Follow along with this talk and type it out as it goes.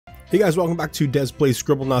Hey guys, welcome back to Des Plays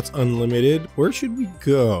Scribblenauts Unlimited. Where should we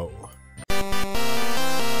go?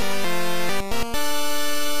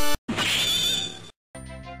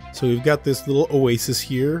 So we've got this little oasis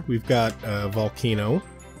here. We've got a volcano,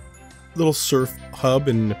 little surf hub,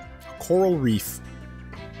 and a coral reef.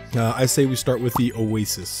 I say we start with the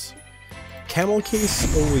oasis. Camel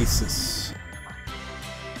Case Oasis.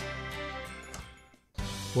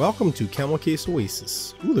 Welcome to Camel Case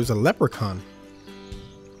Oasis. Ooh, there's a leprechaun.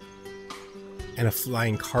 And a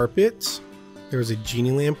flying carpet. There's a genie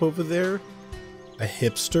lamp over there. A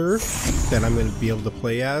hipster that I'm going to be able to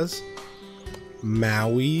play as.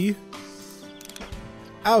 Maui.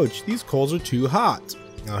 Ouch, these coals are too hot.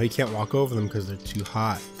 Oh, he can't walk over them because they're too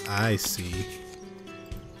hot. I see.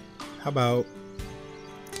 How about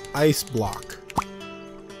ice block?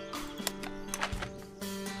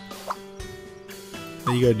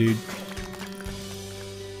 There you go, dude.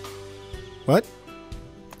 What?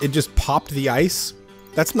 It just popped the ice?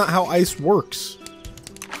 That's not how ice works.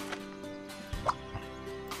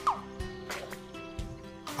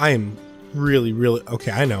 I am really... Okay,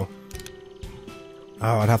 I know.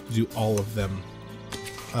 Oh, I'd have to do all of them.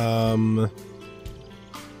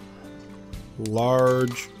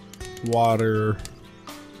 Large water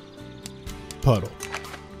puddle.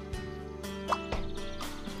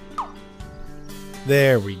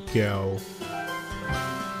 There we go.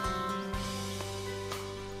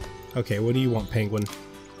 Okay, what do you want, penguin?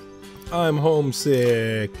 I'm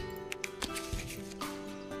homesick.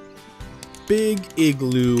 Big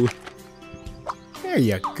igloo. There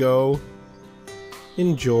you go.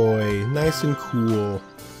 Enjoy. Nice and cool.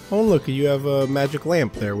 Oh, look, you have a magic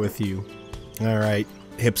lamp there with you. Alright,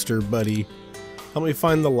 hipster buddy. Help me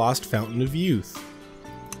find the lost fountain of youth.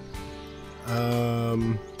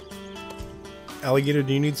 Alligator,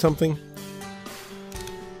 do you need something?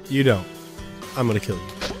 You don't. I'm gonna kill you.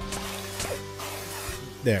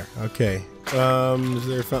 There, okay. Is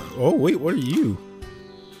there a fountain? Oh, wait, what are you?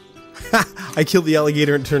 I killed the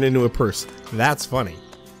alligator and turned into a purse. That's funny.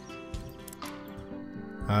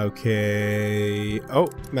 Okay. Oh,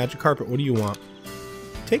 magic carpet, what do you want?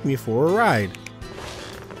 Take me for a ride.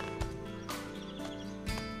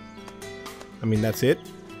 I mean, that's it?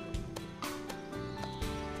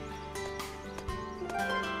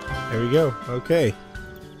 There we go. Okay.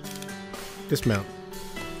 Dismount.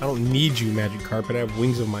 I don't need you, magic carpet. I have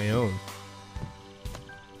wings of my own.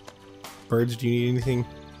 Birds, do you need anything?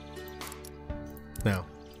 No.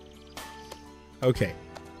 Okay.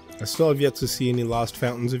 I still have yet to see any lost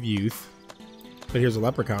fountains of youth. But here's a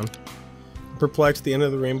leprechaun. Perplexed, the end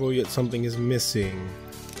of the rainbow, yet something is missing.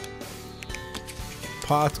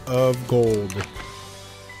 Pot of gold.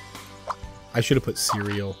 I should have put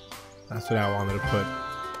cereal. That's what I wanted to put.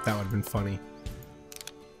 That would have been funny.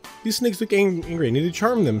 These snakes look angry. I need to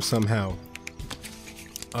charm them somehow.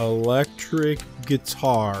 Electric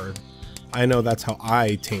guitar. I know that's how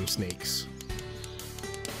I tame snakes.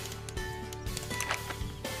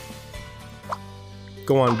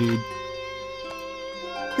 Go on, dude.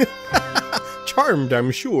 Charmed,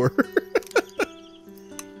 I'm sure.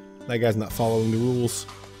 That guy's not following the rules.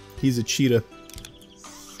 He's a cheetah.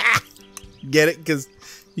 Get it? Because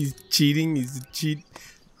he's cheating. He's a cheat.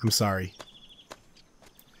 I'm sorry.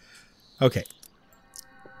 Okay.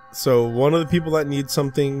 So one of the people that needs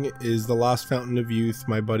something is the Lost Fountain of Youth,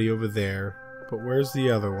 my buddy over there. But where's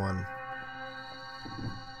the other one?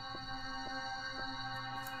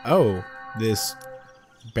 Oh, this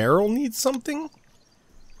barrel needs something?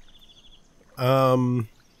 It's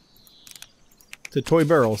a toy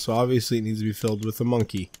barrel, so obviously it needs to be filled with a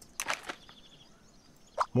monkey.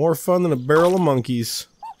 More fun than a barrel of monkeys.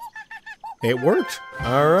 It worked.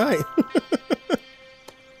 Alright.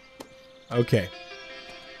 Okay.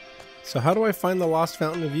 So how do I find the Lost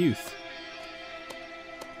Fountain of Youth?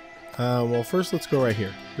 Well, first let's go right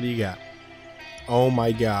here. What do you got? Oh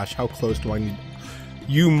my gosh, how close do I need?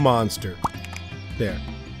 You monster. There.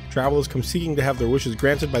 Travelers come seeking to have their wishes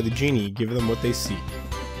granted by the genie. Give them what they seek.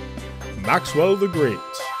 Maxwell the Great.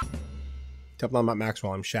 Except I'm not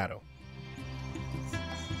Maxwell, I'm Shadow.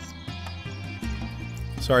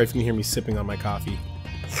 Sorry if you can hear me sipping on my coffee.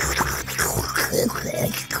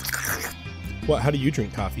 What? How do you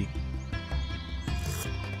drink coffee?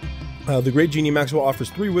 The great genie Maxwell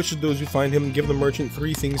offers 3 wishes to those who find him and give the merchant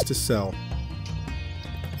 3 things to sell.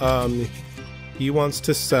 He wants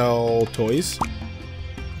to sell toys.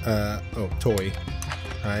 Oh, toy.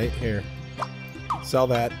 Alright, here. Sell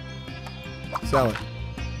that. Sell it.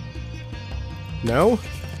 No?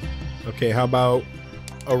 Okay, how about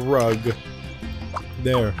a rug?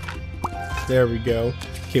 There. There we go.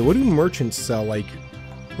 Okay, what do merchants sell? Like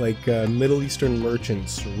like Middle Eastern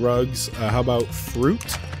merchants. Rugs. How about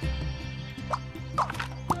fruit?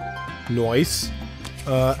 Nice.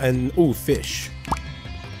 And ooh, fish.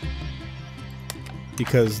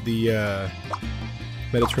 Because the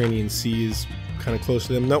Mediterranean Sea is kind of close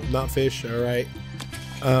to them. Nope, not fish. All right.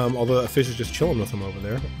 Although that fish is just chilling with them over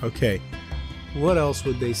there. Okay. What else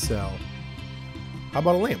would they sell? How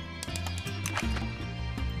about a lamp?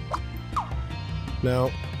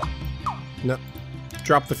 No. No.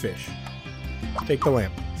 Drop the fish. Take the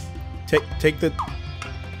lamp. Take the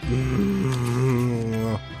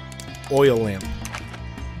oil lamp.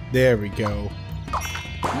 There we go.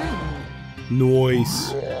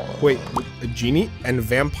 Nice. Wait, a genie and a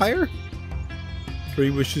vampire? 3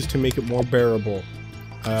 wishes to make it more bearable.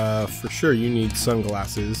 For sure you need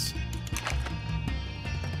sunglasses.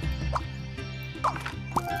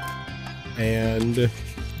 And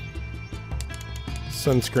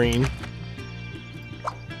sunscreen.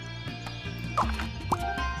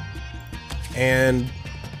 And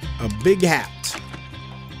a big hat.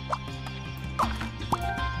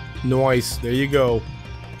 Nice. There you go.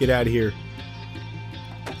 Get out of here.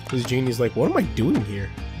 This genie's like, what am I doing here?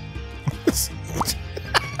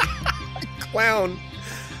 Clown.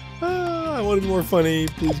 I want to be more funny.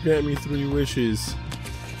 Please grant me 3 wishes.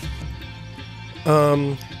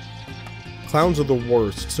 Clowns are the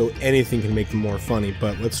worst, so anything can make them more funny,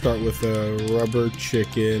 but let's start with a rubber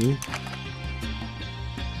chicken.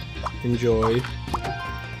 Enjoy.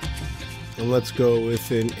 And let's go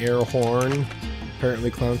with an air horn.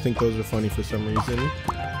 Apparently clowns think those are funny for some reason.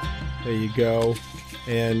 There you go.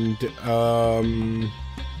 And,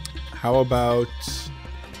 how about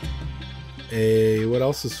a... what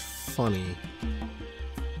else is funny?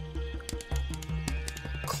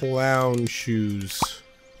 Clown shoes.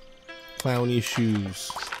 Clowny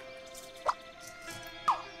shoes.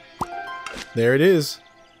 There it is.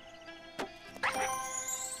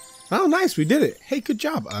 Oh, nice, we did it. Hey, good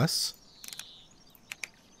job, us.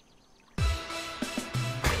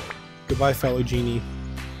 Goodbye, fellow genie.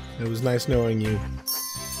 It was nice knowing you.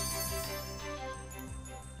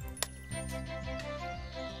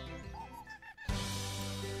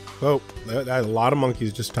 Oh, a lot of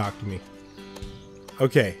monkeys just talked to me.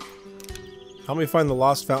 Okay. Help me find the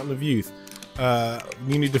lost fountain of youth.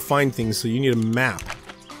 You need to find things, so you need a map.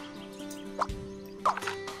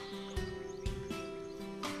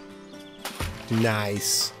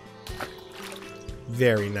 Nice.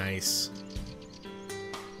 Very nice.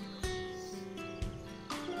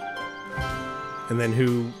 And then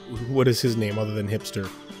what is his name other than hipster?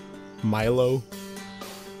 Milo?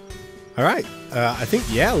 Alright, I think,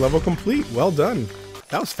 yeah, level complete. Well done.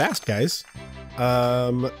 That was fast, guys.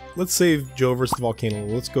 Let's save Joe versus the volcano.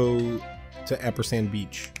 Let's go to Appersand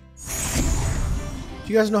Beach.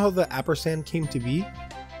 Do you guys know how the Appersand came to be?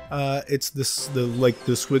 It's the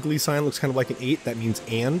squiggly sign looks kind of like an 8. That means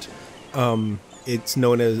and. It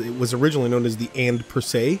was originally known as the and per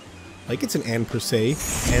se. Like it's an and per se,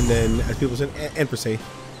 and then as people said and per se,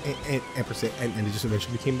 and per se, and it just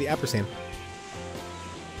eventually became the Appersand.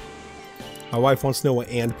 My wife wants to know what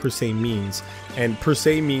and per se means, and per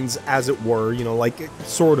se means as it were, you know, like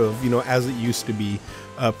sort of, you know, as it used to be,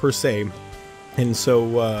 per se, and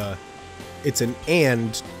so it's an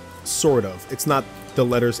and sort of. It's not the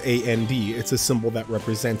letters A and D. It's a symbol that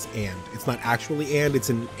represents and. It's not actually and. It's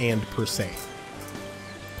an and per se.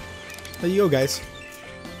 There you go, guys.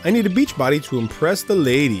 I need a beach body to impress the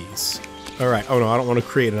ladies. Alright, oh no, I don't want to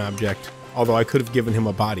create an object. Although I could have given him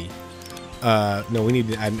a body. No, we need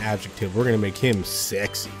to add an adjective. We're going to make him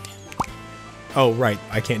sexy. Oh, right,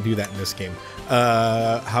 I can't do that in this game.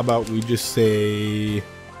 How about we just say...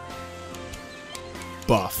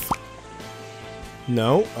 buff.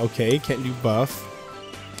 No, okay, can't do buff.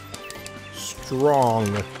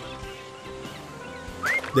 Strong.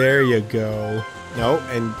 There you go. No,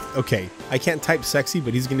 and okay, I can't type sexy,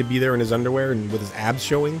 but he's going to be there in his underwear and with his abs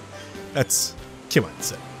showing. That's... come on,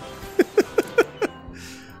 Sid.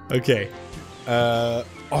 Okay.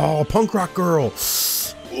 Oh, punk rock girl.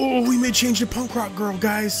 Oh, we may change to punk rock girl,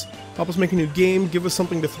 guys. Help us make a new game. Give us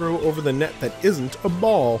something to throw over the net that isn't a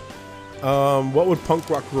ball. What would punk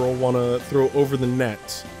rock girl want to throw over the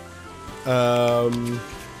net?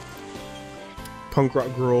 Punk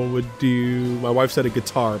rock girl would do... my wife said a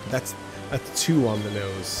guitar, but that's 2 on the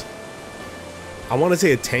nose. I want to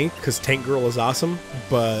say a tank, because tank girl is awesome,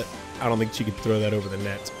 but I don't think she could throw that over the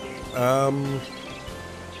net.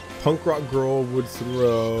 Punk rock girl would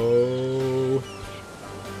throw...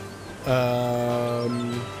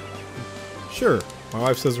 sure. My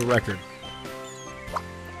wife says a record.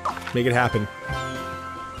 Make it happen.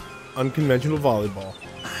 Unconventional volleyball.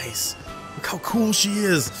 Nice. how cool she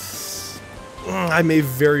is. I may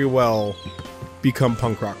very well become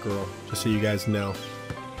Punk Rock Girl, just so you guys know.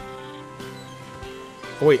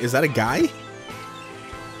 Oh wait, is that a guy?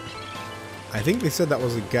 I think they said that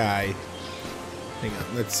was a guy. Hang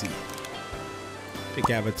on, let's see. Pick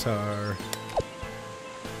avatar.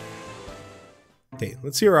 Okay,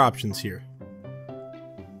 let's see our options here.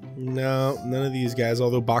 No, none of these guys,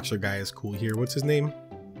 although Boxer Guy is cool here. What's his name?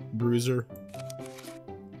 Bruiser.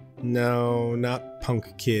 No, not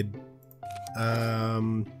Punk Kid.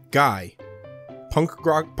 Guy. Punk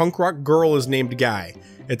rock girl is named Guy.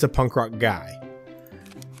 It's a punk rock guy.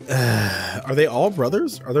 Are they all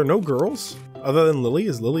brothers? Are there no girls? Other than Lily?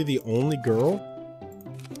 Is Lily the only girl?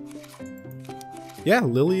 Yeah,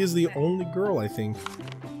 Lily is the only girl, I think.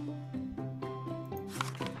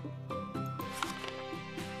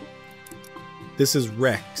 This is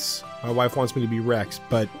Rex. My wife wants me to be Rex,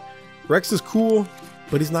 but Rex is cool,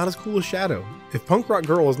 but he's not as cool as Shadow. If Punk Rock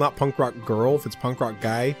Girl is not Punk Rock Girl, if it's Punk Rock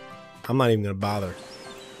Guy, I'm not even gonna bother.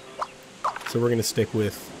 So we're gonna stick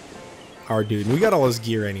with our dude. And we got all his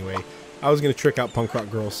gear anyway. I was gonna trick out Punk Rock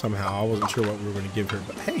Girl somehow. I wasn't sure what we were gonna give her,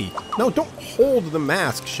 but hey, no, don't hold the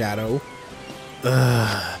mask, Shadow.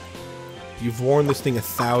 Ugh. You've worn this thing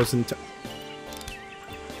 1,000 times.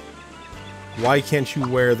 Why can't you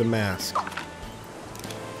wear the mask?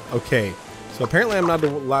 Okay, so apparently I'm not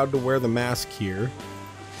allowed to wear the mask here.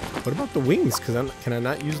 What about the wings? Can I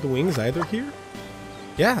not use the wings either here?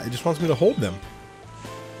 Yeah, it just wants me to hold them.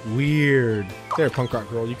 Weird. There, Punk Rock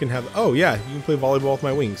Girl, you can have... Oh, yeah, you can play volleyball with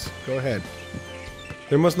my wings. Go ahead.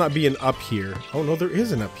 There must not be an up here. Oh, no, there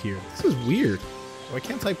is an up here. This is weird. Why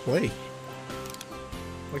can't I play?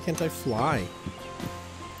 Why can't I fly?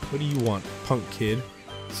 What do you want, Punk Kid?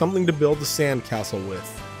 Something to build the sandcastle with.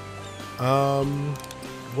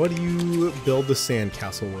 What do you build the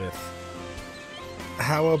sandcastle with?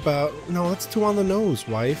 How about... No, that's too on the nose,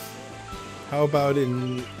 wife. How about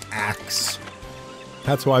an axe?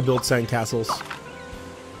 That's why I build sandcastles.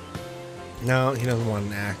 No, he doesn't want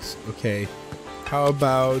an axe. Okay. How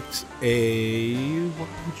about a... What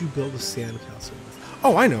would you build a sandcastle with?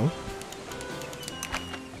 Oh, I know.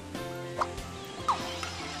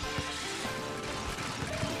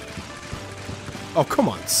 Oh, come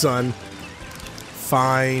on, son.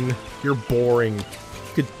 Fine. You're boring. You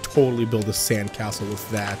could totally build a sandcastle with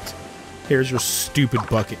that. Here's your stupid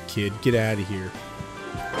bucket, kid. Get out of here.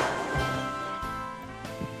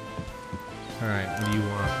 Alright, what do you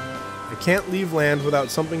want? I can't leave land without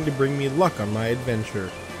something to bring me luck on my adventure.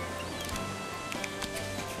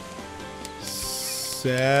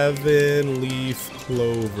 7-leaf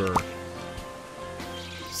clover.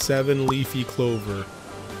 7 leafy clover.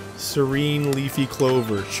 Serene leafy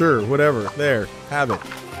clover. Sure, whatever. There, have it.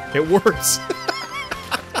 It works.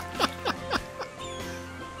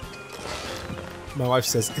 My wife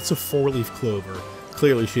says it's a 4-leaf clover.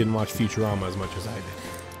 Clearly she didn't watch Futurama as much as I did.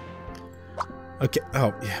 Okay,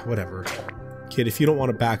 oh, yeah, whatever. Kid, if you don't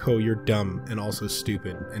want a backhoe, you're dumb and also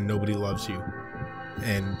stupid, and nobody loves you.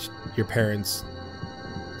 And your parents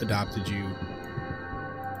adopted you.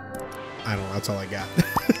 I don't know, that's all I got.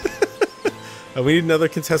 We need another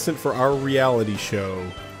contestant for our reality show.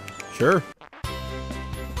 Sure.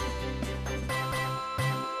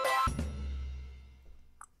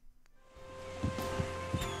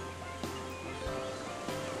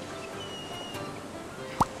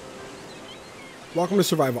 Welcome to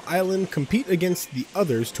Survival Island. Compete against the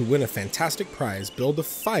others to win a fantastic prize. Build a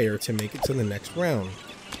fire to make it to the next round.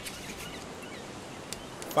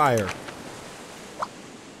 Fire.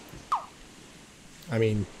 I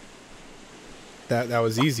mean, that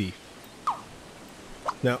was easy.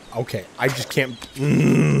 No, okay. I just can't...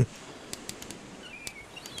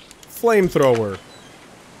 Flamethrower.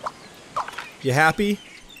 You happy?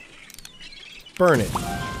 Burn it.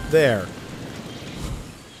 There.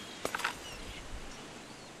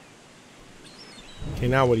 Okay,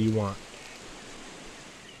 now what do you want?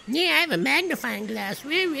 Yeah, I have a magnifying glass.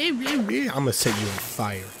 I'm gonna set you on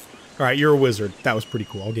fire. Alright, you're a wizard. That was pretty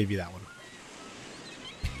cool. I'll give you that one.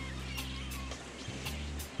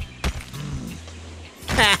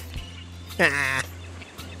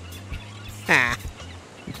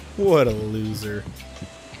 What a loser.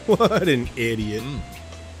 What an idiot.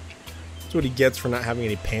 That's what he gets for not having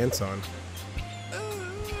any pants on.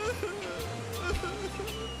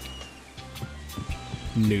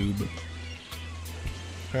 Noob.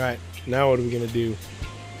 Alright, now what are we gonna do?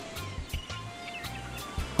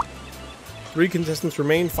 3 contestants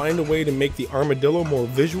remain. Find a way to make the armadillo more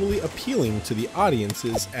visually appealing to the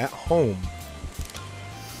audiences at home.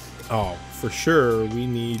 Oh, for sure we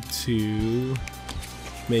need to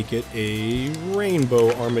make it a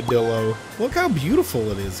rainbow armadillo. Look how beautiful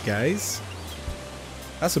it is, guys.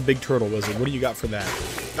 That's a big turtle wizard. What do you got for that?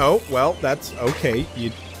 Oh, well, that's okay.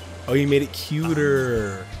 Oh, you made it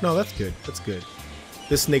cuter. No, that's good. That's good.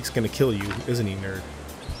 This snake's gonna kill you, isn't he, nerd?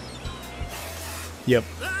 Yep.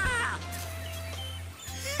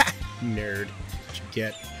 Nerd. What you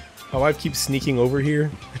get. My wife keeps sneaking over here.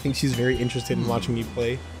 I think she's very interested in watching me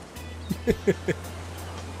play.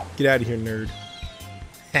 Get out of here, nerd.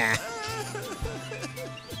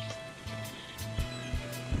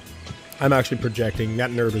 I'm actually projecting.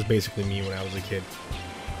 That nerd was basically me when I was a kid.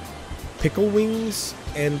 Pickle wings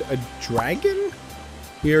and a dragon?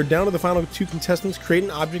 We are down to the final 2 contestants. Create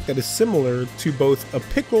an object that is similar to both a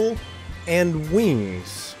pickle and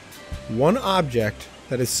wings. One object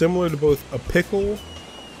that is similar to both a pickle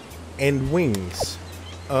and wings.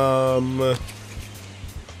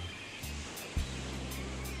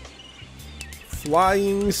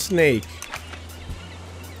 Flying snake.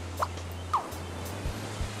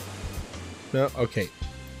 No, okay.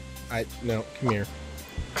 No, come here.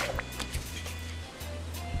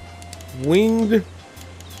 Winged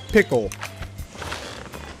pickle.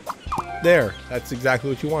 There, that's exactly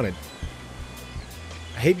what you wanted.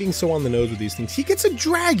 I hate being so on the nose with these things. He gets a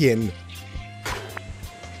dragon!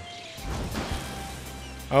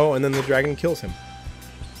 Oh, and then the dragon kills him.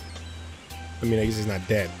 I mean, I guess he's not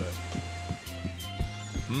dead, but...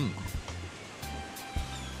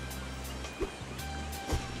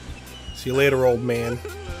 See you later, old man.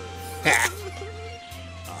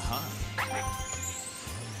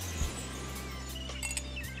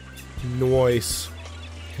 Nice.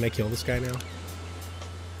 Can I kill this guy now?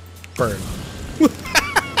 Burn.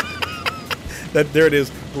 There it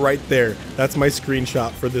is, right there. That's my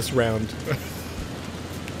screenshot for this round.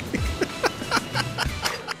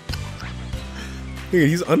 Dude,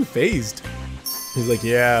 he's unfazed. He's like,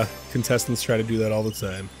 yeah, contestants try to do that all the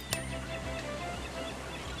time.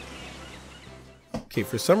 Okay,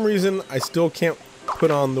 for some reason, I still can't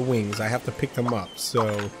put on the wings. I have to pick them up,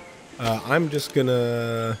 so I'm just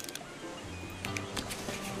gonna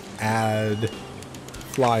add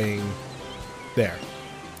flying there.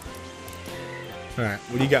 Alright,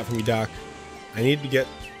 what do you got for me, Doc? I need to get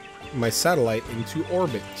my satellite into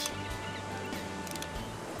orbit.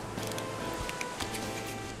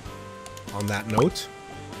 On that note...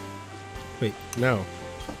 Wait, no.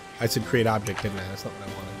 I said create object, didn't I? That's not what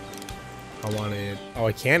I wanted. I wanted... Oh,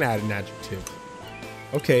 I can add an adjective.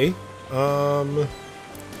 Okay.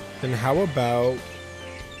 Then how about...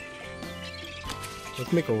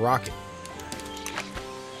 Let's make a rocket.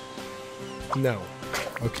 No.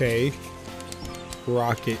 Okay.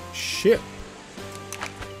 Rocket ship.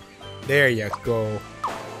 There you go.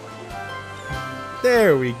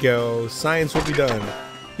 There we go. Science will be done.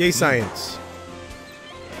 Yay, science.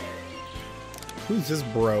 Who's this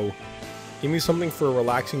bro? Give me something for a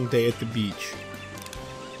relaxing day at the beach.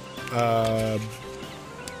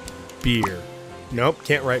 Beer. Nope,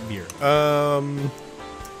 can't write beer.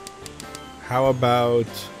 How about...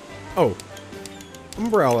 Oh.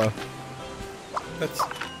 Umbrella. That's...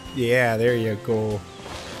 Yeah, there you go.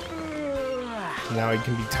 Now I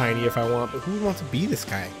can be tiny if I want, but who wants to be this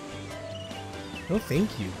guy? No,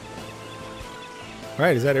 thank you.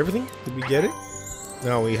 Alright, is that everything? Did we get it?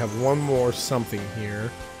 No, we have one more something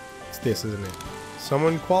here. It's this, isn't it?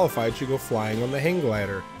 Someone qualified should go flying on the hang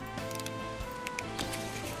glider.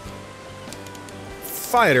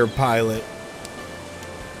 Fighter pilot.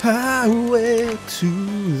 Highway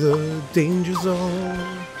to the danger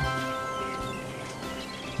zone.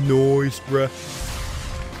 Nice, bruh.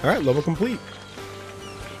 Alright, level complete.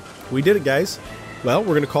 We did it, guys. Well,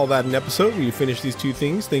 we're going to call that an episode. We finished these 2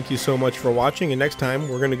 things. Thank you so much for watching, and next time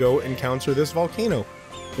we're going to go encounter this volcano.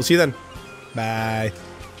 We'll see you then. Bye.